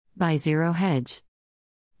By Zero Hedge.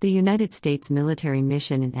 The United States military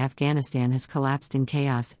mission in Afghanistan has collapsed in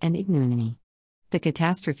chaos and ignominy. The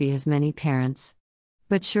catastrophe has many parents.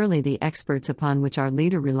 But surely the experts upon which our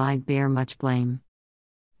leader relied bear much blame.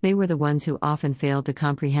 They were the ones who often failed to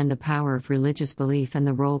comprehend the power of religious belief and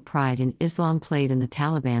the role pride in Islam played in the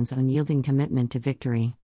Taliban's unyielding commitment to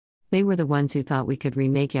victory. They were the ones who thought we could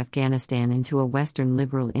remake Afghanistan into a Western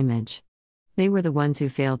liberal image. They were the ones who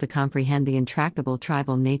failed to comprehend the intractable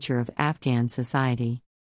tribal nature of Afghan society.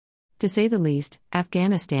 To say the least,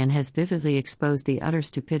 Afghanistan has vividly exposed the utter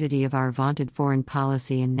stupidity of our vaunted foreign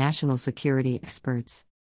policy and national security experts.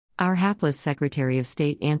 Our hapless Secretary of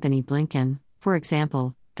State Anthony Blinken, for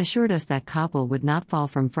example, assured us that Kabul would not fall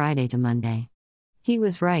from Friday to Monday. He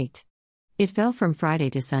was right. It fell from Friday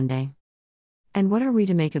to Sunday. And what are we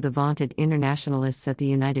to make of the vaunted internationalists at the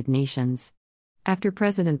United Nations? After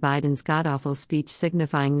President Biden's god-awful speech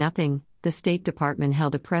signifying nothing, the State Department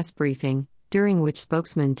held a press briefing, during which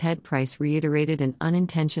spokesman Ted Price reiterated an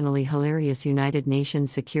unintentionally hilarious United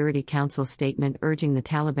Nations Security Council statement urging the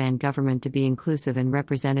Taliban government to be inclusive and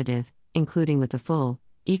representative, including with the full,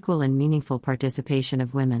 equal and meaningful participation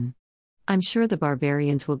of women. I'm sure the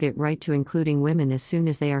barbarians will get right to including women as soon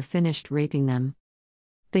as they are finished raping them.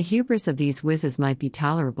 The hubris of these whizzes might be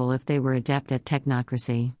tolerable if they were adept at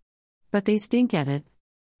technocracy. But they stink at it.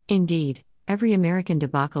 Indeed, every American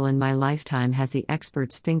debacle in my lifetime has the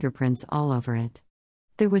experts' fingerprints all over it.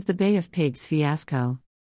 There was the Bay of Pigs fiasco.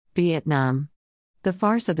 Vietnam. The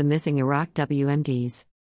farce of the missing Iraq WMDs.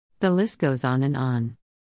 The list goes on and on.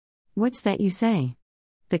 What's that you say?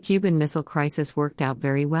 The Cuban Missile Crisis worked out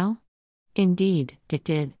very well? Indeed, it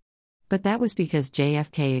did. But that was because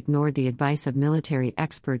JFK ignored the advice of military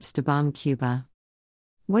experts to bomb Cuba.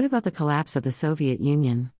 What about the collapse of the Soviet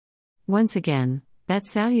Union? Once again, that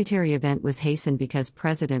salutary event was hastened because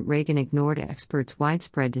President Reagan ignored experts'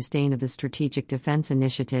 widespread disdain of the Strategic Defense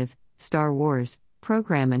Initiative, Star Wars,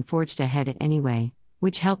 program and forged ahead anyway,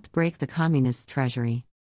 which helped break the communist treasury.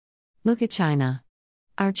 Look at China.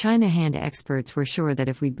 Our China hand experts were sure that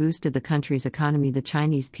if we boosted the country's economy, the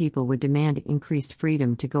Chinese people would demand increased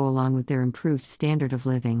freedom to go along with their improved standard of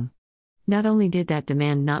living. Not only did that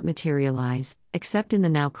demand not materialize, except in the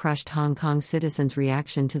now crushed Hong Kong citizens'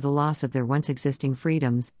 reaction to the loss of their once existing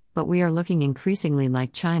freedoms, but we are looking increasingly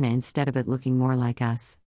like China instead of it looking more like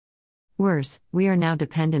us. Worse, we are now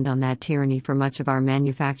dependent on that tyranny for much of our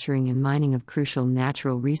manufacturing and mining of crucial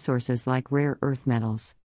natural resources like rare earth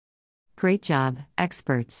metals. Great job,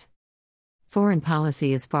 experts. Foreign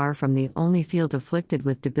policy is far from the only field afflicted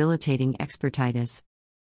with debilitating expertitis.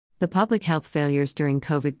 The public health failures during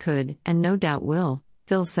COVID could, and no doubt will,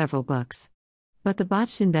 fill several books. But the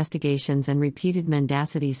botched investigations and repeated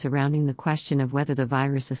mendacity surrounding the question of whether the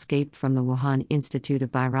virus escaped from the Wuhan Institute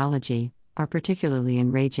of Virology are particularly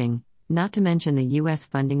enraging, not to mention the U.S.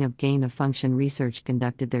 funding of gain-of-function research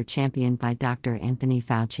conducted there championed by Dr. Anthony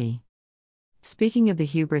Fauci. Speaking of the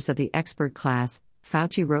hubris of the expert class,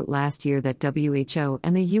 Fauci wrote last year that WHO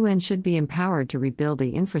and the UN should be empowered to rebuild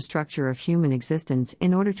the infrastructure of human existence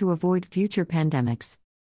in order to avoid future pandemics.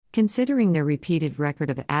 Considering their repeated record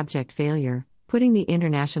of abject failure, putting the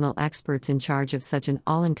international experts in charge of such an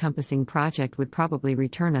all-encompassing project would probably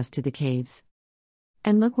return us to the caves.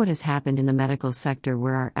 And look what has happened in the medical sector,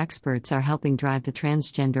 where our experts are helping drive the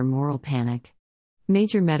transgender moral panic.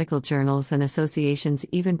 Major medical journals and associations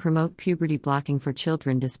even promote puberty blocking for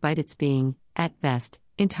children despite its being, at best,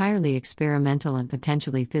 entirely experimental and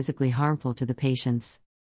potentially physically harmful to the patients.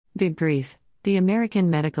 Good grief, the American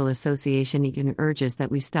Medical Association even urges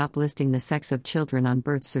that we stop listing the sex of children on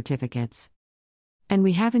birth certificates. And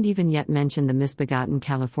we haven't even yet mentioned the misbegotten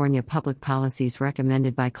California public policies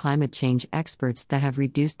recommended by climate change experts that have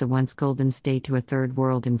reduced the once golden state to a third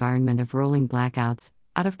world environment of rolling blackouts,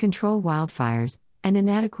 out-of-control wildfires, and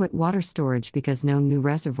inadequate water storage because no new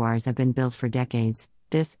reservoirs have been built for decades,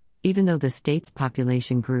 this, even though the state's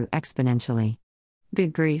population grew exponentially.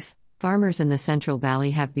 Good grief, farmers in the Central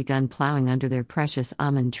Valley have begun plowing under their precious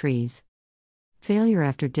almond trees. Failure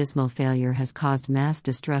after dismal failure has caused mass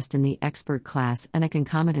distrust in the expert class and a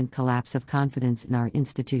concomitant collapse of confidence in our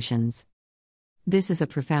institutions. This is a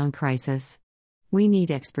profound crisis. We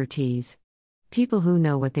need expertise. People who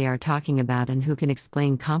know what they are talking about and who can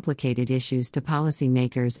explain complicated issues to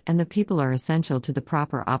policymakers, and the people are essential to the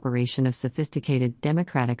proper operation of sophisticated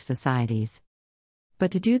democratic societies. But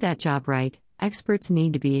to do that job right, experts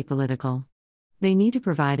need to be apolitical. They need to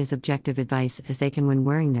provide as objective advice as they can when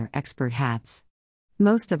wearing their expert hats.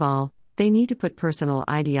 Most of all, they need to put personal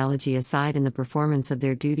ideology aside in the performance of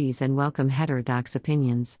their duties and welcome heterodox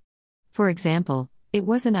opinions. For example, it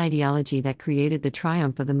was an ideology that created the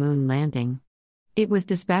triumph of the moon landing. It was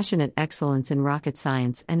dispassionate excellence in rocket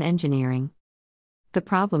science and engineering. The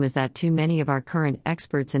problem is that too many of our current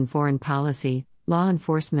experts in foreign policy, law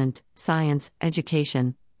enforcement, science,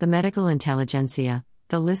 education, the medical intelligentsia,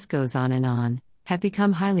 the list goes on, have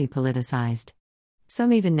become highly politicized.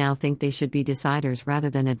 Some even now think they should be deciders rather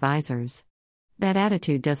than advisors. That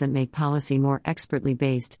attitude doesn't make policy more expertly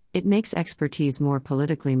based, it makes expertise more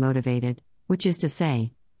politically motivated, which is to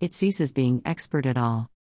say, it ceases being expert at all.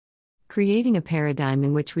 Creating a paradigm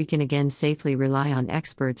in which we can again safely rely on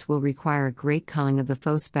experts will require a great culling of the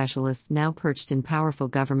faux specialists now perched in powerful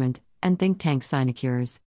government and think tank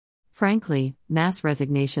sinecures. Frankly, mass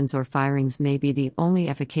resignations or firings may be the only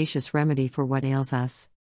efficacious remedy for what ails us.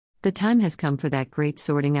 The time has come for that great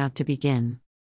sorting out to begin.